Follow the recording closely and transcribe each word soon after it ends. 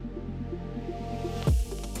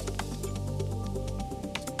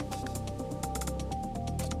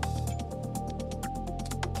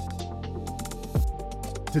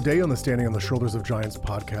Today on the Standing on the Shoulders of Giants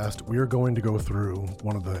podcast, we are going to go through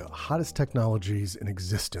one of the hottest technologies in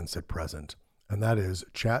existence at present, and that is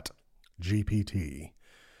ChatGPT.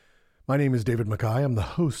 My name is David Mackay. I'm the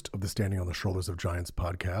host of the Standing on the Shoulders of Giants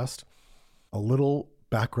podcast. A little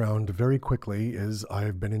background very quickly is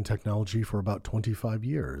I've been in technology for about 25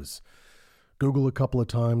 years. Google a couple of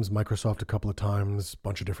times, Microsoft a couple of times,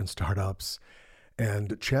 bunch of different startups,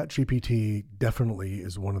 and ChatGPT definitely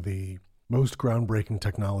is one of the most groundbreaking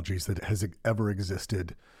technologies that has ever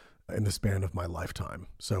existed in the span of my lifetime.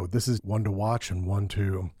 So this is one to watch and one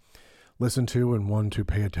to listen to and one to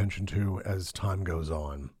pay attention to as time goes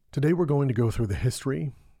on. Today we're going to go through the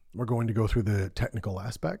history, we're going to go through the technical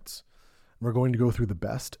aspects, we're going to go through the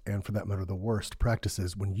best and for that matter the worst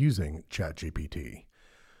practices when using ChatGPT.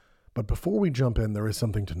 But before we jump in, there is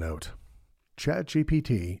something to note.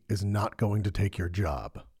 ChatGPT is not going to take your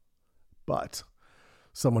job, but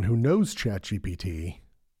someone who knows ChatGPT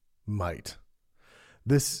might.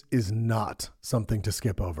 This is not something to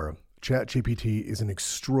skip over. ChatGPT is an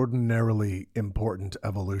extraordinarily important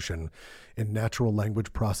evolution in natural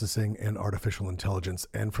language processing and artificial intelligence,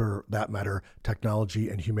 and for that matter, technology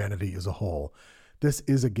and humanity as a whole. This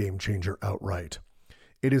is a game changer outright.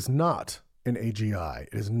 It is not an AGI.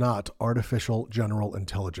 It is not artificial general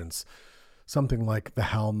intelligence. Something like the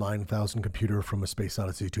HAL 9000 computer from A Space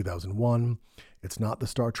Odyssey 2001. It's not the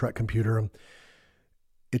Star Trek computer.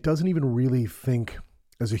 It doesn't even really think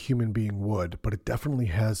as a human being would, but it definitely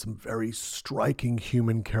has some very striking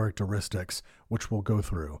human characteristics, which we'll go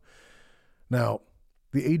through. Now,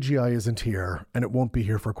 the AGI isn't here, and it won't be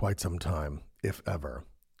here for quite some time, if ever.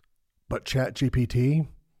 But ChatGPT,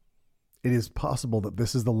 it is possible that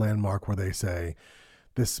this is the landmark where they say,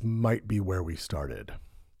 this might be where we started.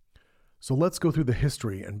 So let's go through the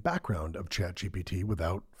history and background of ChatGPT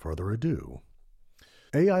without further ado.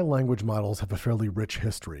 AI language models have a fairly rich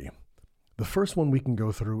history. The first one we can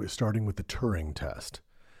go through is starting with the Turing test.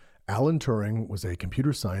 Alan Turing was a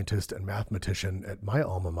computer scientist and mathematician at my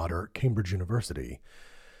alma mater, Cambridge University.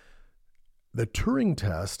 The Turing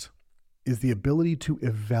test is the ability to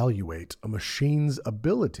evaluate a machine's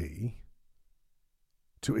ability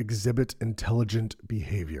to exhibit intelligent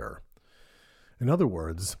behavior. In other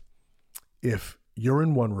words, if you're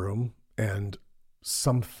in one room and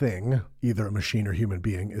something, either a machine or human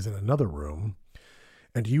being, is in another room,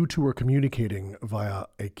 and you two are communicating via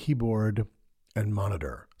a keyboard and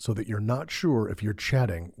monitor so that you're not sure if you're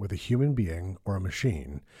chatting with a human being or a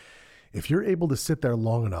machine, if you're able to sit there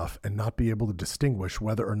long enough and not be able to distinguish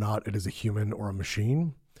whether or not it is a human or a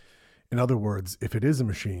machine, in other words, if it is a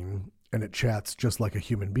machine and it chats just like a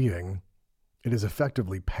human being, it is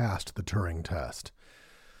effectively passed the Turing test.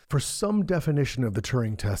 For some definition of the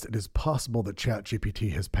Turing test, it is possible that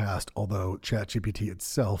ChatGPT has passed, although ChatGPT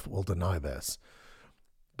itself will deny this.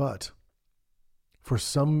 But for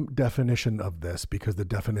some definition of this, because the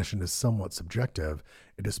definition is somewhat subjective,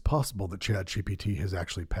 it is possible that ChatGPT has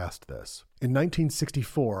actually passed this. In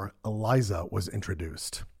 1964, ELIZA was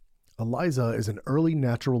introduced. ELIZA is an early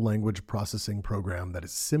natural language processing program that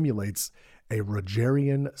simulates a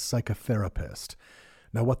Rogerian psychotherapist.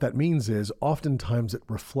 Now, what that means is oftentimes it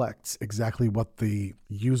reflects exactly what the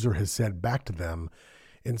user has said back to them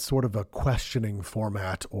in sort of a questioning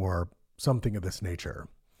format or something of this nature.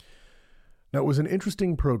 Now, it was an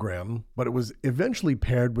interesting program, but it was eventually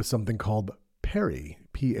paired with something called Parry,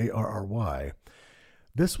 P-A-R-R-Y.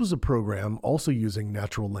 This was a program also using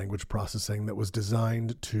natural language processing that was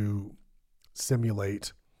designed to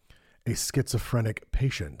simulate a schizophrenic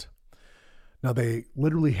patient. Now, they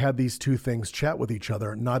literally had these two things chat with each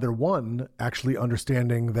other, neither one actually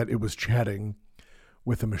understanding that it was chatting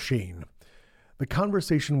with a machine. The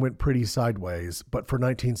conversation went pretty sideways, but for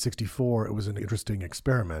 1964, it was an interesting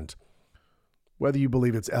experiment. Whether you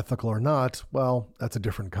believe it's ethical or not, well, that's a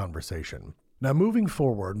different conversation. Now, moving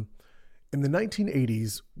forward, in the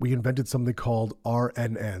 1980s, we invented something called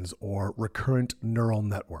RNNs, or recurrent neural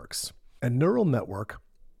networks. A neural network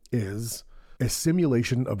is a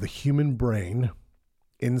simulation of the human brain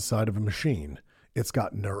inside of a machine. It's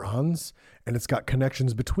got neurons, and it's got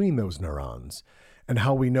connections between those neurons. And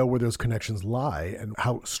how we know where those connections lie and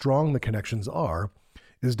how strong the connections are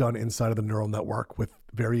is done inside of the neural network with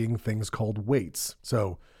varying things called weights.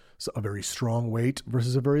 So a very strong weight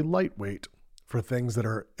versus a very light weight for things that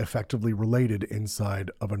are effectively related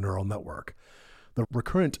inside of a neural network. The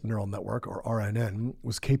recurrent neural network, or RNN,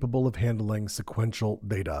 was capable of handling sequential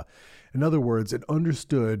data. In other words, it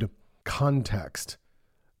understood context,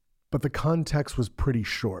 but the context was pretty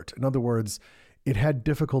short. In other words, it had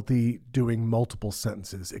difficulty doing multiple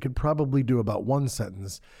sentences. It could probably do about one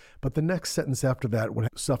sentence, but the next sentence after that would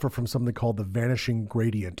suffer from something called the vanishing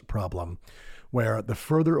gradient problem, where the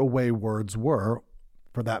further away words were,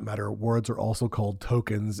 for that matter, words are also called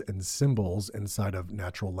tokens and symbols inside of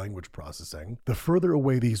natural language processing. The further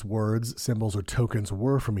away these words, symbols, or tokens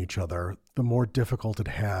were from each other, the more difficult it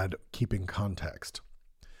had keeping context.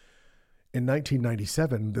 In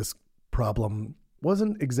 1997, this problem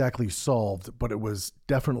wasn't exactly solved, but it was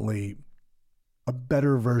definitely a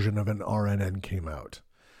better version of an RNN came out.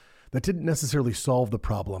 That didn't necessarily solve the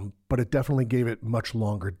problem, but it definitely gave it much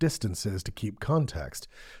longer distances to keep context,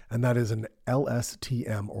 and that is an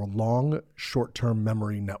LSTM, or long short-term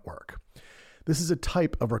memory network. This is a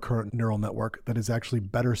type of recurrent neural network that is actually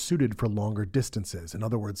better suited for longer distances, in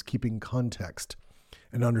other words, keeping context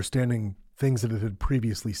and understanding things that it had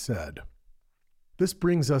previously said. This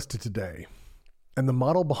brings us to today, and the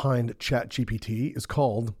model behind ChatGPT is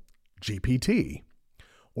called GPT,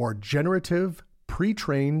 or Generative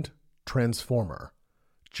Pre-trained Transformer.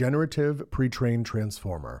 Generative Pre-trained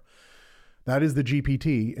Transformer. That is the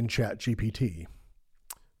GPT in ChatGPT.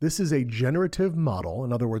 This is a generative model.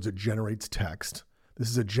 In other words, it generates text. This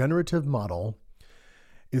is a generative model,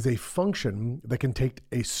 is a function that can take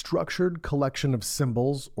a structured collection of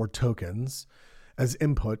symbols or tokens as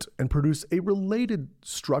input and produce a related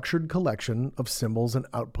structured collection of symbols and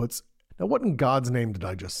outputs. Now, what in God's name did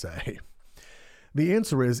I just say? The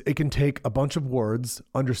answer is it can take a bunch of words,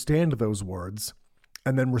 understand those words,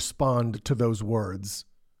 and then respond to those words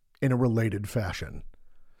in a related fashion.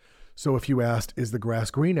 So if you asked, is the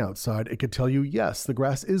grass green outside? It could tell you, yes, the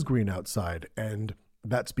grass is green outside, and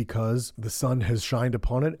that's because the sun has shined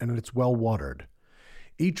upon it and it's well watered.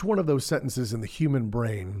 Each one of those sentences in the human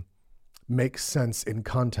brain makes sense in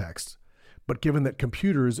context. But given that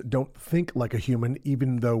computers don't think like a human,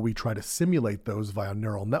 even though we try to simulate those via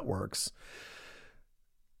neural networks,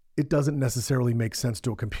 it doesn't necessarily make sense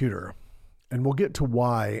to a computer. And we'll get to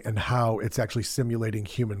why and how it's actually simulating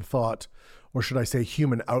human thought, or should I say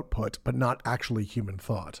human output, but not actually human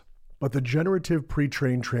thought. But the generative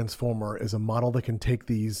pre-trained transformer is a model that can take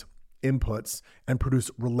these inputs and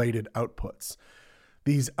produce related outputs.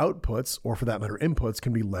 These outputs, or for that matter, inputs,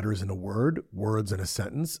 can be letters in a word, words in a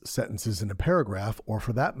sentence, sentences in a paragraph, or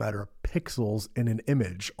for that matter, pixels in an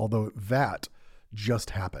image, although that just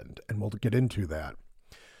happened, and we'll get into that.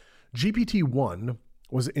 GPT-1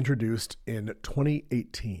 was introduced in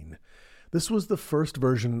 2018. This was the first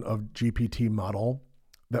version of GPT model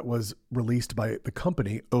that was released by the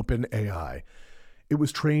company OpenAI. It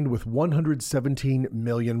was trained with 117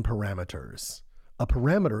 million parameters. A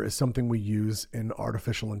parameter is something we use in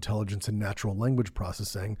artificial intelligence and natural language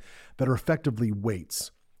processing that are effectively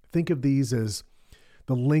weights. Think of these as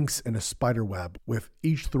the links in a spider web, with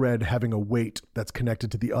each thread having a weight that's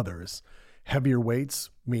connected to the others. Heavier weights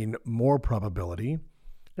mean more probability,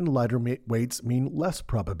 and lighter weights mean less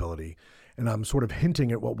probability. And I'm sort of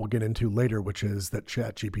hinting at what we'll get into later, which is that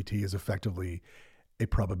ChatGPT is effectively a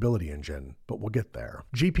probability engine, but we'll get there.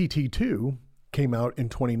 GPT-2 came out in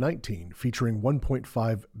 2019, featuring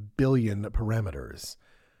 1.5 billion parameters.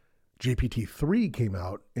 GPT-3 came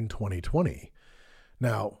out in 2020.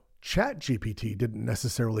 Now, ChatGPT didn't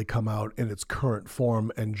necessarily come out in its current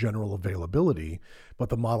form and general availability, but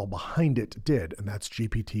the model behind it did, and that's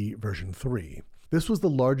GPT version 3. This was the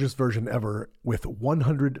largest version ever with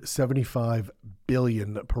 175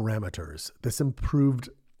 billion parameters. This improved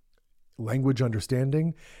language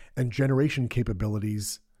understanding and generation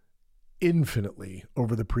capabilities infinitely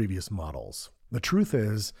over the previous models. The truth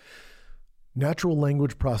is, natural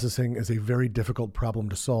language processing is a very difficult problem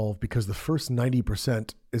to solve because the first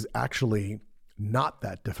 90% is actually not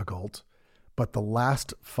that difficult, but the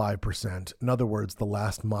last 5%, in other words, the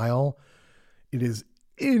last mile, it is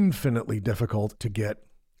infinitely difficult to get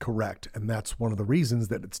correct. And that's one of the reasons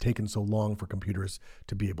that it's taken so long for computers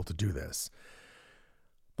to be able to do this.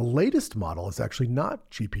 The latest model is actually not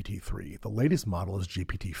GPT-3. The latest model is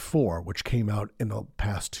GPT-4, which came out in the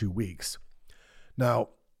past 2 weeks. Now,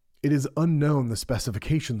 it is unknown the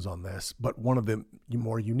specifications on this, but one of the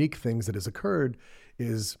more unique things that has occurred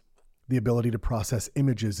is the ability to process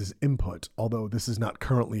images as input, although this is not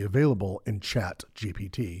currently available in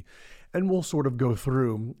ChatGPT. And we'll sort of go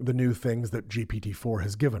through the new things that GPT-4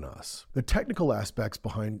 has given us. The technical aspects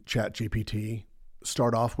behind ChatGPT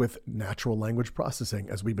start off with natural language processing,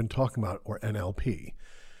 as we've been talking about, or NLP.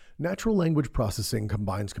 Natural language processing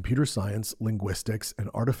combines computer science, linguistics, and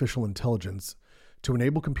artificial intelligence to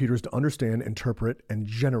enable computers to understand, interpret, and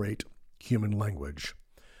generate human language.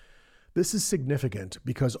 This is significant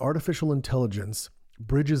because artificial intelligence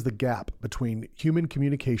bridges the gap between human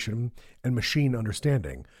communication and machine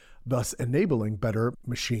understanding, thus enabling better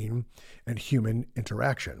machine and human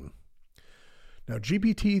interaction. Now,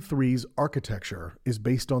 GPT-3's architecture is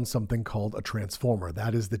based on something called a transformer.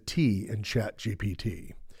 That is the T in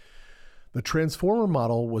ChatGPT. The transformer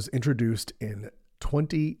model was introduced in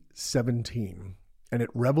 2017, and it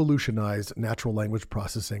revolutionized natural language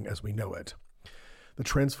processing as we know it. The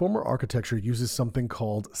transformer architecture uses something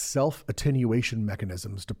called self-attenuation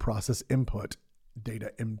mechanisms to process input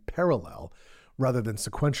data in parallel rather than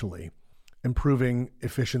sequentially, improving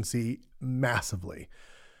efficiency massively.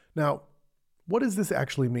 Now, what does this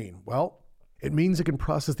actually mean? Well, it means it can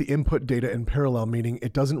process the input data in parallel, meaning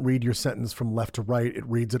it doesn't read your sentence from left to right, it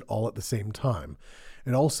reads it all at the same time.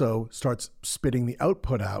 It also starts spitting the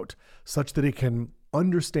output out such that it can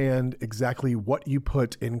understand exactly what you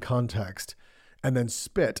put in context and then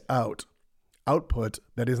spit out output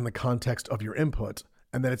that is in the context of your input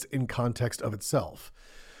and that it's in context of itself.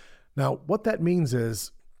 Now, what that means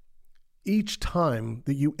is each time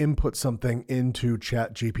that you input something into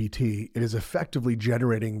ChatGPT, it is effectively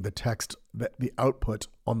generating the text, the output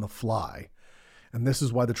on the fly. And this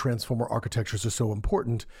is why the transformer architectures are so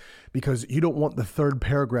important, because you don't want the third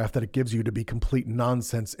paragraph that it gives you to be complete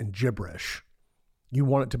nonsense and gibberish. You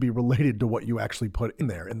want it to be related to what you actually put in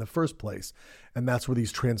there in the first place. And that's where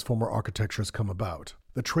these transformer architectures come about.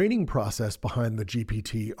 The training process behind the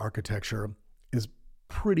GPT architecture is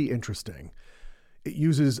pretty interesting. It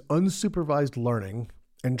uses unsupervised learning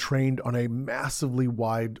and trained on a massively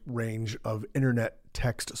wide range of internet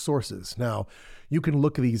text sources. Now, you can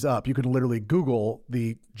look these up. You can literally Google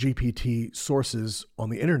the GPT sources on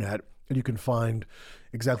the internet, and you can find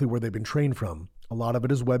exactly where they've been trained from. A lot of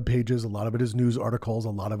it is web pages, a lot of it is news articles, a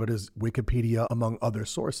lot of it is Wikipedia, among other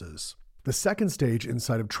sources. The second stage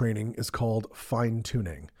inside of training is called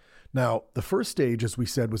fine-tuning. Now, the first stage, as we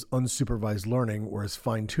said, was unsupervised learning, whereas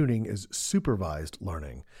fine-tuning is supervised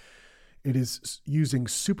learning. It is using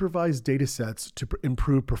supervised data sets to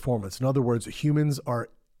improve performance. In other words, humans are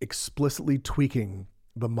explicitly tweaking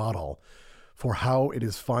the model for how it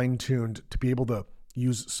is fine-tuned to be able to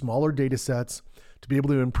use smaller data sets, to be able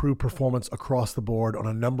to improve performance across the board on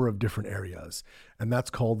a number of different areas. And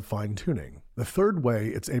that's called fine-tuning. The third way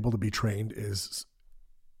it's able to be trained is,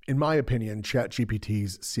 in my opinion,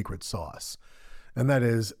 ChatGPT's secret sauce. And that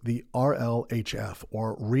is the RLHF,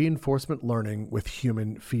 or reinforcement learning with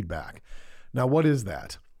human feedback. Now, what is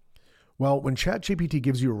that? Well, when ChatGPT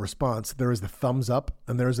gives you a response, there is the thumbs up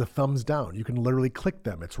and there is a thumbs down. You can literally click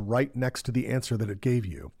them. It's right next to the answer that it gave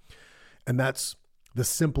you. And that's the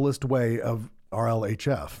simplest way of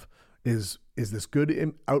RLHF. Is this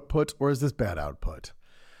good output or is this bad output?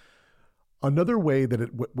 Another way that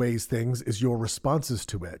it weighs things is your responses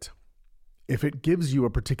to it. If it gives you a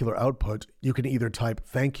particular output, you can either type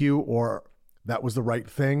thank you, or that was the right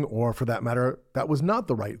thing, or for that matter, that was not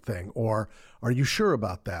the right thing, or are you sure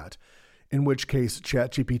about that? In which case,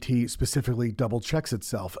 ChatGPT specifically double checks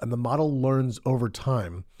itself, and the model learns over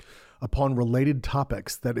time upon related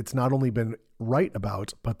topics that it's not only been right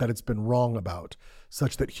about, but that it's been wrong about,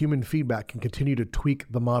 such that human feedback can continue to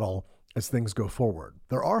tweak the model as things go forward.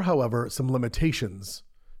 There are, however, some limitations,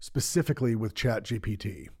 specifically with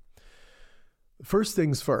ChatGPT. First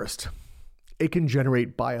things first, it can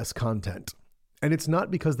generate biased content. And it's not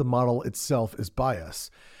because the model itself is biased.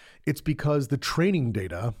 It's because the training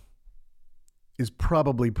data is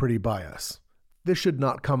probably pretty biased. This should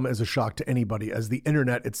not come as a shock to anybody, as the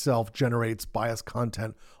internet itself generates biased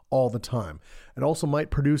content all the time. It also might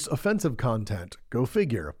produce offensive content. Go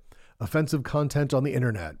figure. Offensive content on the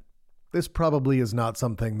internet. This probably is not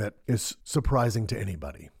something that is surprising to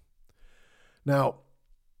anybody. Now,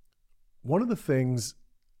 one of the things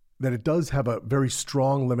that it does have a very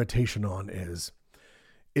strong limitation on is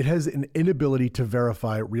it has an inability to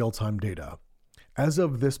verify real-time data. As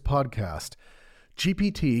of this podcast,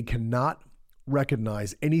 GPT cannot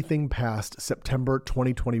recognize anything past September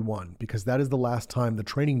 2021 because that is the last time the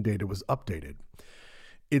training data was updated.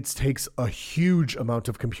 It takes a huge amount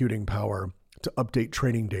of computing power to update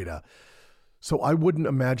training data. So I wouldn't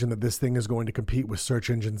imagine that this thing is going to compete with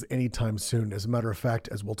search engines anytime soon. As a matter of fact,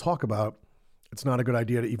 as we'll talk about, it's not a good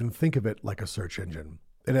idea to even think of it like a search engine.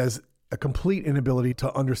 It has a complete inability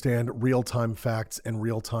to understand real-time facts and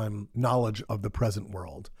real-time knowledge of the present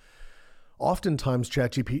world. Oftentimes,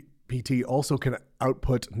 ChatGPT also can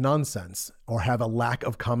output nonsense or have a lack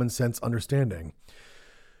of common sense understanding.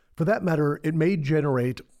 For that matter, it may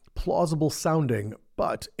generate plausible sounding,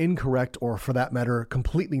 but incorrect, or for that matter,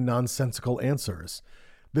 completely nonsensical answers.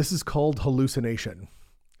 This is called hallucination.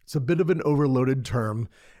 It's a bit of an overloaded term,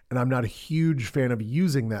 and I'm not a huge fan of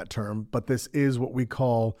using that term, but this is what we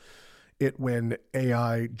call it when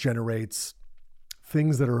AI generates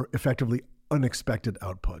things that are effectively unexpected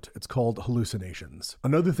output. It's called hallucinations.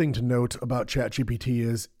 Another thing to note about ChatGPT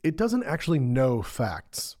is it doesn't actually know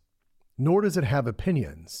facts, nor does it have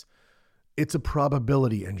opinions. It's a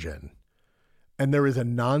probability engine. And there is a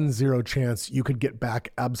non-zero chance you could get back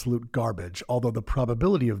absolute garbage, although the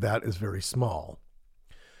probability of that is very small.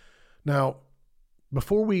 Now,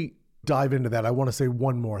 before we dive into that, I want to say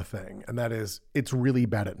one more thing, and that is it's really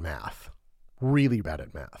bad at math. Really bad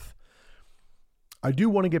at math. I do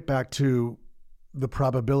want to get back to the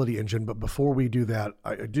probability engine, but before we do that,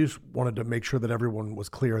 I just wanted to make sure that everyone was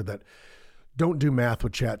clear that don't do math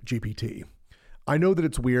with ChatGPT. I know that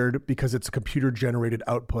it's weird because it's a computer-generated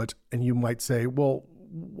output, and you might say, well,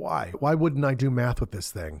 why? Why wouldn't I do math with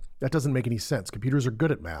this thing? That doesn't make any sense. Computers are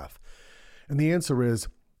good at math. And the answer is,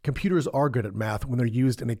 computers are good at math when they're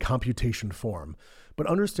used in a computation form. But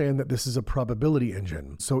understand that this is a probability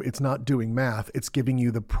engine, so it's not doing math. It's giving you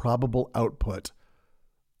the probable output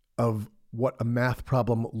of what a math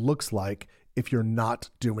problem looks like if you're not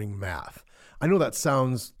doing math. I know that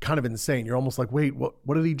sounds kind of insane. You're almost like, wait, what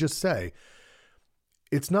did he just say?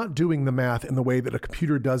 It's not doing the math in the way that a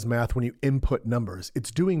computer does math when you input numbers. It's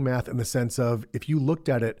doing math in the sense of if you looked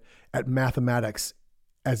at it at mathematics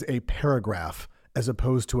as a paragraph as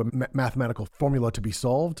opposed to a mathematical formula to be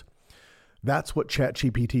solved, that's what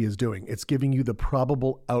ChatGPT is doing. It's giving you the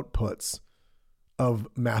probable outputs of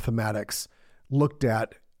mathematics looked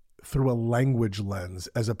at through a language lens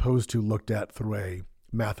as opposed to looked at through a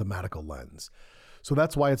mathematical lens. So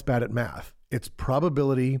that's why it's bad at math. It's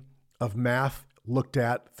probability of math looked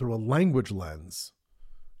at through a language lens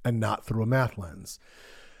and not through a math lens.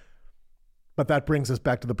 But that brings us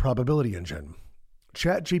back to the probability engine.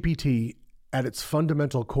 ChatGPT, at its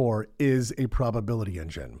fundamental core, is a probability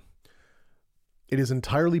engine. It is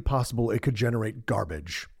entirely possible it could generate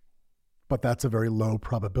garbage, but that's a very low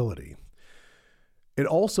probability. It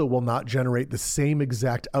also will not generate the same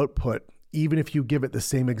exact output, even if you give it the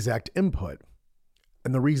same exact input.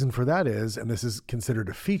 And the reason for that is, and this is considered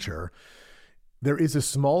a feature, there is a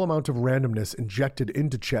small amount of randomness injected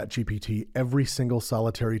into ChatGPT every single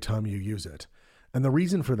solitary time you use it. And the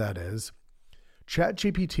reason for that is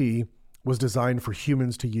ChatGPT was designed for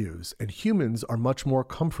humans to use, and humans are much more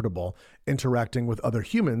comfortable interacting with other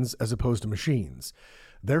humans as opposed to machines.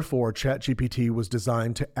 Therefore, ChatGPT was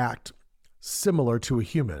designed to act similar to a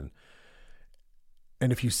human.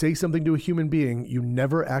 And if you say something to a human being, you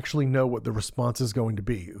never actually know what the response is going to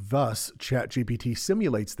be. Thus, ChatGPT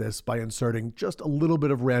simulates this by inserting just a little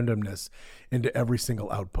bit of randomness into every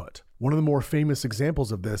single output. One of the more famous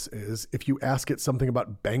examples of this is if you ask it something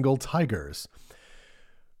about Bengal tigers.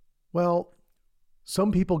 Well,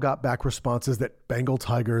 some people got back responses that Bengal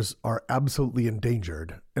tigers are absolutely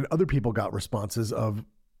endangered, and other people got responses of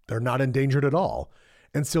they're not endangered at all.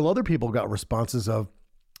 And still other people got responses of,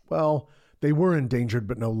 well, they were endangered,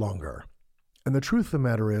 but no longer. And the truth of the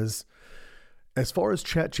matter is, as far as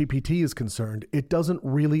ChatGPT is concerned, it doesn't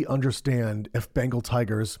really understand if Bengal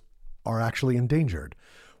tigers are actually endangered.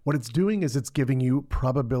 What it's doing is it's giving you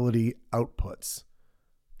probability outputs.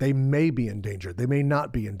 They may be endangered. They may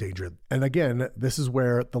not be endangered. And again, this is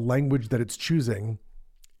where the language that it's choosing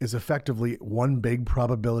is effectively one big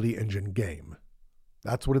probability engine game.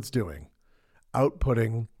 That's what it's doing.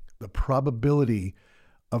 Outputting the probability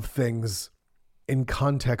of things in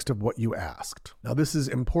context of what you asked. Now, this is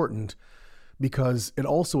important because it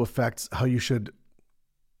also affects how you should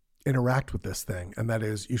interact with this thing. And that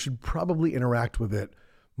is, you should probably interact with it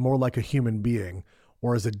more like a human being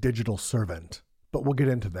or as a digital servant. But we'll get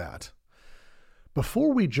into that.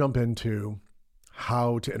 Before we jump into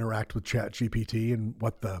how to interact with ChatGPT and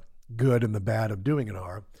what the good and the bad of doing it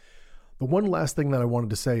are, the one last thing that I wanted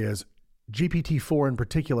to say is GPT-4 in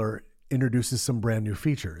particular introduces some brand new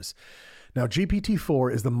features. Now,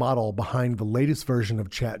 GPT-4 is the model behind the latest version of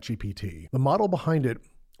ChatGPT. The model behind it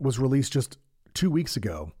was released just 2 weeks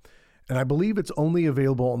ago, and I believe it's only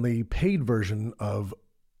available on the paid version of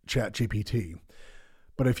ChatGPT.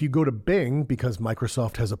 But if you go to Bing, because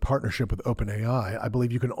Microsoft has a partnership with OpenAI, I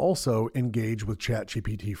believe you can also engage with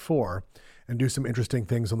ChatGPT-4 and do some interesting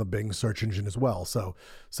things on the Bing search engine as well. So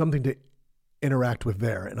something to interact with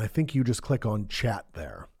there. And I think you just click on chat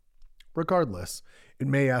there. Regardless, it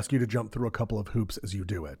may ask you to jump through a couple of hoops as you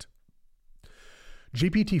do it.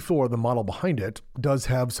 GPT-4, the model behind it, does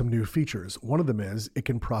have some new features. One of them is it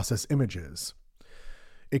can process images.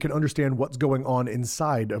 It can understand what's going on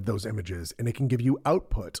inside of those images, and it can give you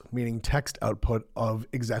output, meaning text output of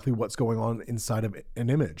exactly what's going on inside of an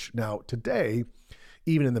image. Now, today,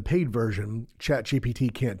 Even in the paid version,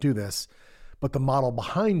 ChatGPT can't do this, but the model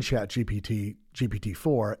behind ChatGPT,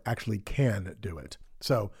 GPT-4, actually can do it.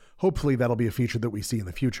 So hopefully that'll be a feature that we see in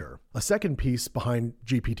the future. A second piece behind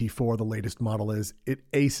GPT-4, the latest model, is it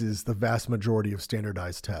aces the vast majority of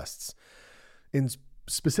standardized tests.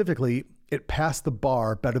 Specifically, it passed the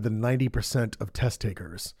bar better than 90% of test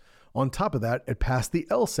takers. On top of that, it passed the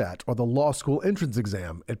LSAT, or the law school entrance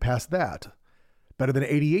exam. It passed that better than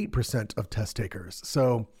 88% of test takers.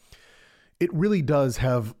 So it really does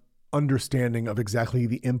have understanding of exactly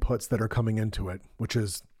the inputs that are coming into it, which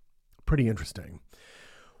is pretty interesting.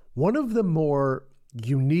 One of the more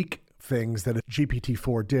unique things that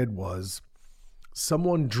GPT-4 did was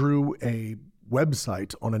someone drew a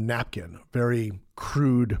website on a napkin, very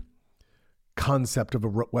crude concept of a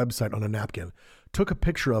website on a napkin, took a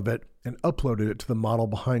picture of it and uploaded it to the model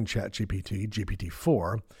behind ChatGPT,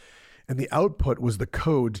 GPT-4, and the output was the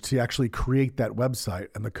code to actually create that website,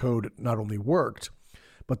 and the code not only worked,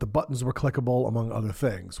 but the buttons were clickable, among other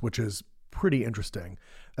things, which is pretty interesting.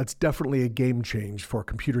 That's definitely a game change for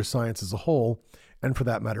computer science as a whole, and for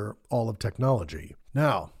that matter, all of technology.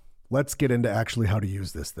 Now, let's get into actually how to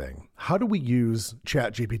use this thing. How do we use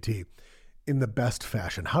ChatGPT in the best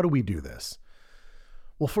fashion? How do we do this?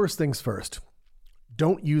 Well, first things first,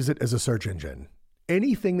 don't use it as a search engine.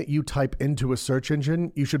 Anything that you type into a search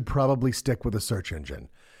engine, you should probably stick with a search engine.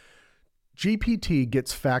 GPT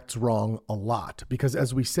gets facts wrong a lot because,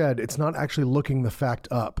 as we said, it's not actually looking the fact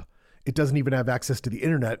up. It doesn't even have access to the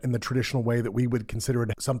internet in the traditional way that we would consider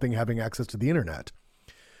it something having access to the internet.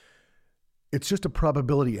 It's just a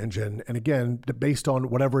probability engine. And again, based on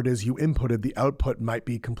whatever it is you inputted, the output might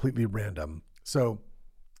be completely random. So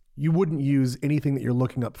you wouldn't use anything that you're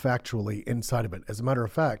looking up factually inside of it. As a matter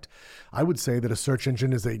of fact, I would say that a search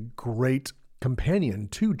engine is a great companion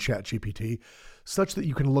to ChatGPT, such that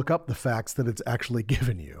you can look up the facts that it's actually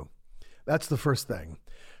given you. That's the first thing.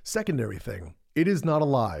 Secondary thing, it is not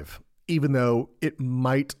alive, even though it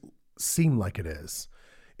might seem like it is.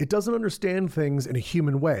 It doesn't understand things in a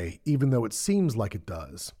human way, even though it seems like it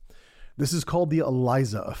does. This is called the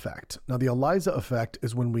ELIZA effect. Now, the ELIZA effect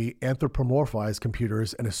is when we anthropomorphize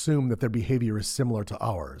computers and assume that their behavior is similar to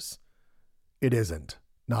ours. It isn't,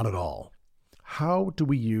 not at all. How do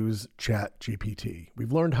we use ChatGPT?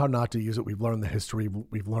 We've learned how not to use it. We've learned the history.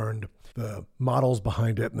 We've learned the models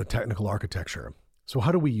behind it and the technical architecture. So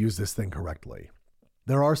how do we use this thing correctly?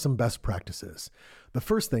 There are some best practices. The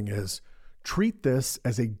first thing is treat this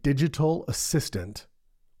as a digital assistant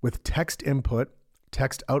with text input,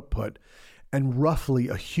 text output, and roughly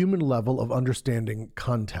a human level of understanding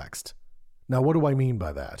context. Now, what do I mean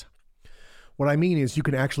by that? What I mean is you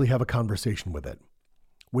can actually have a conversation with it.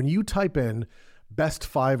 When you type in best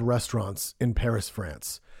 5 restaurants in Paris,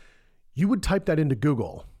 France, you would type that into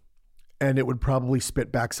Google, and it would probably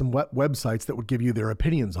spit back some websites that would give you their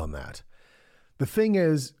opinions on that. The thing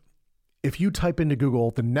is, if you type into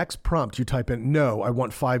Google, the next prompt you type in, no, I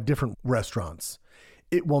want 5 different restaurants.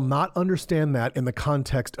 It will not understand that in the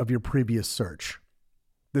context of your previous search.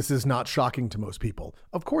 This is not shocking to most people.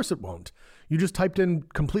 Of course it won't. You just typed in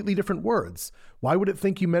completely different words. Why would it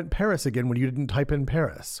think you meant Paris again when you didn't type in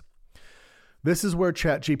Paris? This is where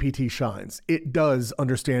ChatGPT shines. It does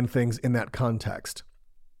understand things in that context.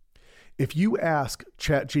 If you ask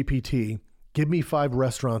ChatGPT, give me 5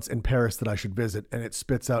 restaurants in Paris that I should visit, and it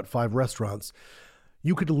spits out 5 restaurants,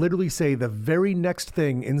 you could literally say the very next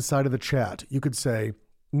thing inside of the chat. You could say,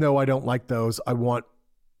 no, I don't like those. I want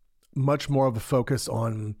much more of a focus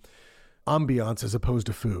on ambiance as opposed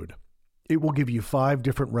to food. It will give you 5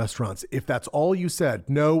 different restaurants. If that's all you said,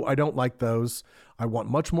 no, I don't like those. I want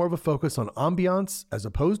much more of a focus on ambiance as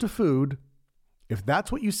opposed to food. If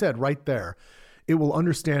that's what you said right there, it will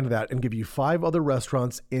understand that and give you 5 other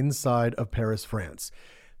restaurants inside of Paris, France.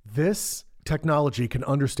 This technology can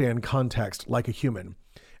understand context like a human,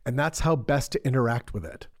 and that's how best to interact with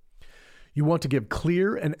it. You want to give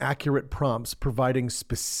clear and accurate prompts providing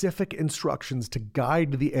specific instructions to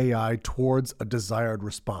guide the AI towards a desired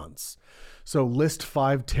response. So list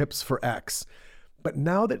 5 tips for X. But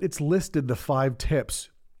now that it's listed the 5 tips,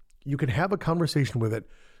 you can have a conversation with it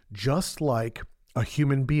just like a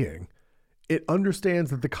human being. It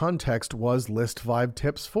understands that the context was list 5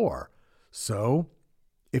 tips for. So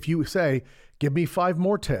if you say, give me 5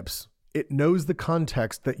 more tips, it knows the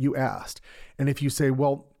context that you asked. And if you say,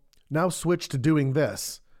 well, now switch to doing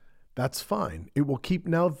this, that's fine. It will keep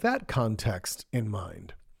now that context in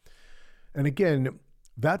mind. And again,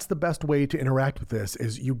 that's the best way to interact with this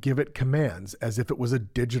is you give it commands as if it was a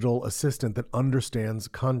digital assistant that understands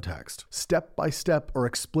context. Step-by-step or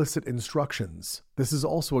explicit instructions. This is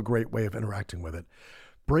also a great way of interacting with it.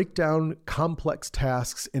 Break down complex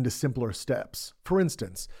tasks into simpler steps. For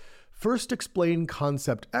instance, first explain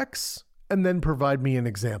concept X and then provide me an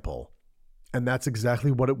example. And that's exactly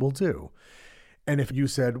what it will do. And if you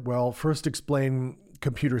said, well, first explain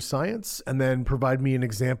computer science and then provide me an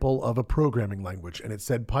example of a programming language, and it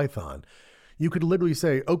said Python, you could literally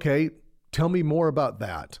say, okay, tell me more about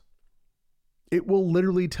that. It will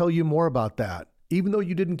literally tell you more about that. Even though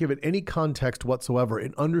you didn't give it any context whatsoever,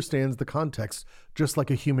 it understands the context just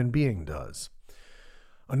like a human being does.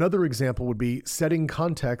 Another example would be setting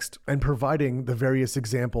context and providing the various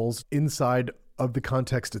examples inside of the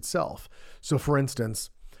context itself. So for instance,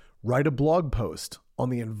 write a blog post on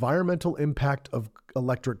the environmental impact of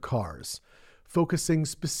electric cars, focusing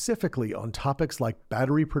specifically on topics like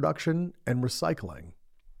battery production and recycling.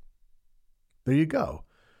 There you go.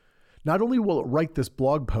 Not only will it write this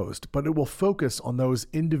blog post, but it will focus on those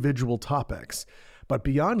individual topics. But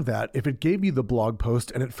beyond that, if it gave you the blog post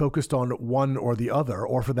and it focused on one or the other,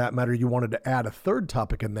 or for that matter, you wanted to add a third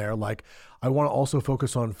topic in there, like I want to also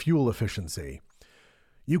focus on fuel efficiency,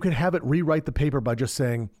 you can have it rewrite the paper by just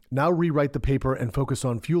saying, now rewrite the paper and focus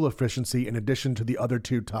on fuel efficiency in addition to the other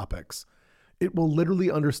two topics. It will literally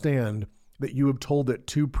understand that you have told it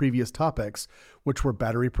two previous topics, which were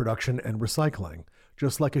battery production and recycling,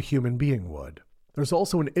 just like a human being would. There's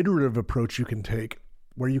also an iterative approach you can take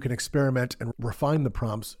where you can experiment and refine the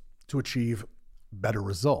prompts to achieve better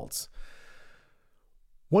results.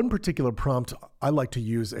 One particular prompt I like to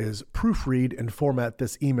use is proofread and format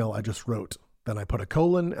this email I just wrote. Then I put a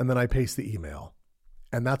colon and then I paste the email.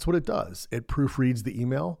 And that's what it does. It proofreads the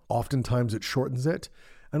email. Oftentimes it shortens it.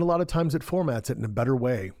 And a lot of times it formats it in a better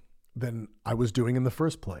way than I was doing in the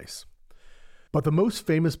first place. But the most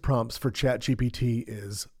famous prompts for ChatGPT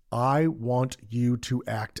is, I want you to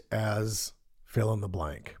act as fill in the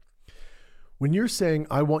blank. When you're saying,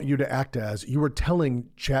 I want you to act as, you are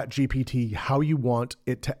telling ChatGPT how you want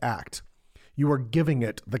it to act. You are giving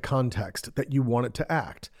it the context that you want it to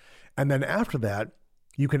act. And then after that,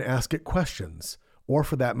 you can ask it questions. Or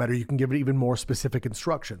for that matter, you can give it even more specific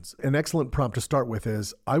instructions. An excellent prompt to start with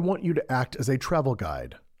is, I want you to act as a travel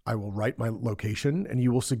guide. I will write my location and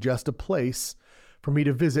you will suggest a place for me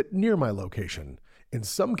to visit near my location. In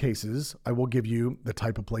some cases, I will give you the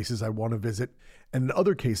type of places I want to visit. And in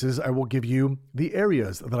other cases, I will give you the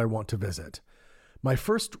areas that I want to visit. My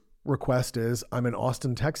first request is, I'm in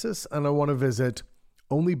Austin, Texas, and I want to visit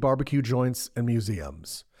only barbecue joints and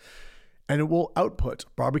museums. And it will output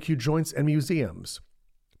barbecue joints and museums.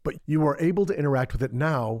 But you are able to interact with it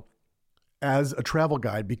now as a travel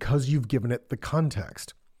guide because you've given it the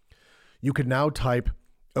context. You can now type,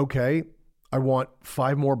 okay, I want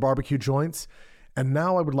 5 more barbecue joints, and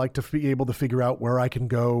now I would like to be able to figure out where I can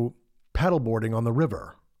go paddleboarding on the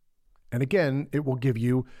river. And again, it will give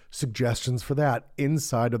you suggestions for that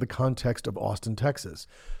inside of the context of Austin, Texas.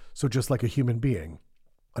 So just like a human being.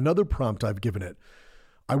 Another prompt I've given it,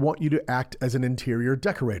 I want you to act as an interior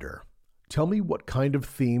decorator. Tell me what kind of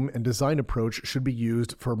theme and design approach should be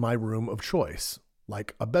used for my room of choice,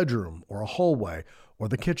 like a bedroom or a hallway or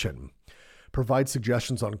the kitchen. Provide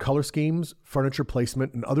suggestions on color schemes, furniture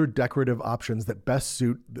placement, and other decorative options that best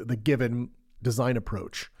suit the given design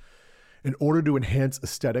approach in order to enhance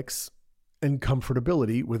aesthetics and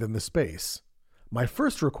comfortability within the space. My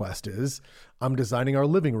first request is, I'm designing our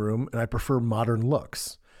living room and I prefer modern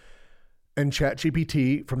looks. And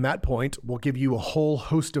ChatGPT, from that point, will give you a whole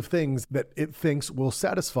host of things that it thinks will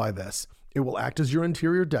satisfy this. It will act as your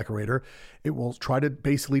interior decorator. It will try to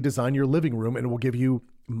basically design your living room, and it will give you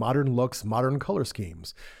modern looks, modern color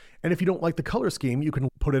schemes. And if you don't like the color scheme, you can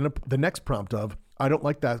put in the next prompt of, I don't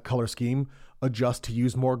like that color scheme, adjust to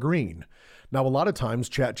use more green. Now, a lot of times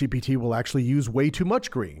ChatGPT will actually use way too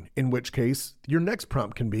much green, in which case your next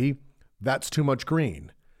prompt can be, that's too much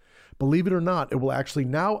green. Believe it or not, it will actually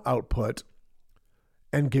now output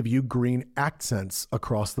and give you green accents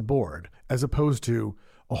across the board, as opposed to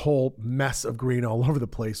a whole mess of green all over the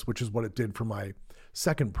place, which is what it did for my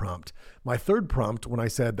second prompt. My third prompt, when I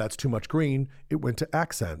said that's too much green, it went to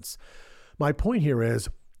accents. My point here is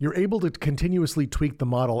you're able to continuously tweak the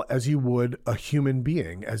model as you would a human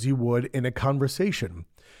being, as you would in a conversation,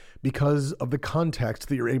 because of the context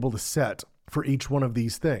that you're able to set for each one of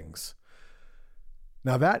these things.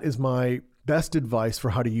 Now, that is my best advice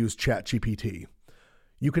for how to use ChatGPT.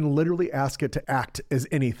 You can literally ask it to act as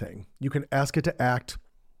anything. You can ask it to act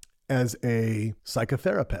as a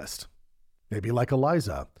psychotherapist, maybe like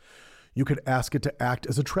Eliza. You could ask it to act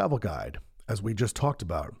as a travel guide, as we just talked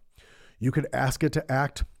about. You could ask it to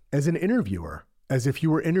act as an interviewer, as if you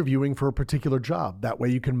were interviewing for a particular job. That way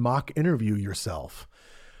you can mock interview yourself.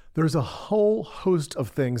 There's a whole host of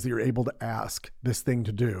things that you're able to ask this thing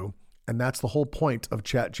to do. And that's the whole point of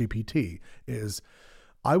ChatGPT is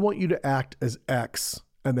I want you to act as X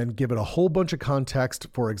and then give it a whole bunch of context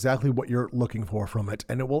for exactly what you're looking for from it.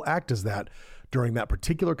 And it will act as that during that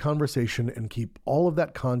particular conversation and keep all of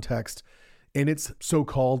that context in its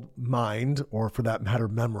so-called mind, or for that matter,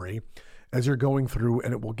 memory, as you're going through,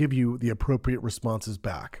 and it will give you the appropriate responses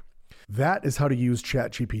back. That is how to use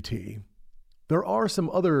ChatGPT. There are some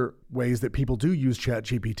other ways that people do use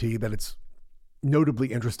ChatGPT that it's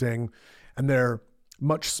notably interesting, and they're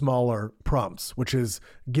much smaller prompts, which is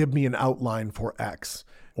give me an outline for X,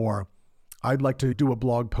 or I'd like to do a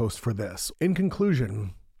blog post for this. In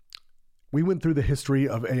conclusion, we went through the history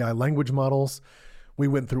of AI language models. We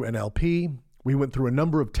went through NLP. We went through a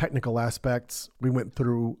number of technical aspects. We went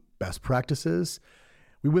through best practices.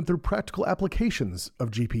 We went through practical applications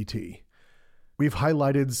of GPT. We've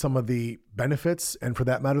highlighted some of the benefits and, for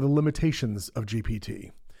that matter, the limitations of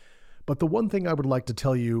GPT. But the one thing I would like to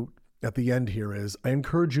tell you at the end here is I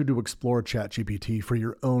encourage you to explore ChatGPT for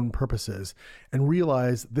your own purposes and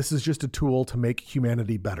realize this is just a tool to make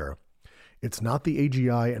humanity better. It's not the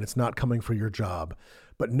AGI and it's not coming for your job,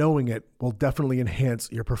 but knowing it will definitely enhance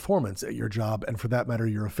your performance at your job and, for that matter,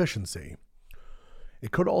 your efficiency. It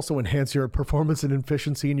could also enhance your performance and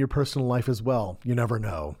efficiency in your personal life as well. You never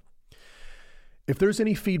know. If there's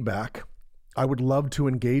any feedback, I would love to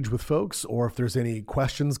engage with folks, or if there's any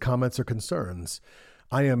questions, comments, or concerns.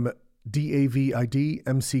 I am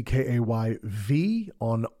DavidMckayV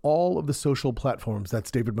on all of the social platforms. That's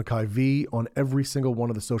David Mackay V on every single one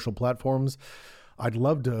of the social platforms. I'd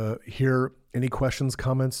love to hear any questions,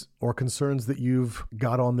 comments, or concerns that you've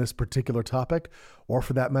got on this particular topic, or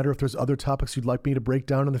for that matter, if there's other topics you'd like me to break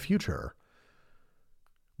down in the future.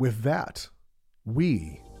 With that,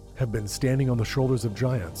 we have been standing on the shoulders of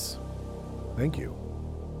giants. Thank you.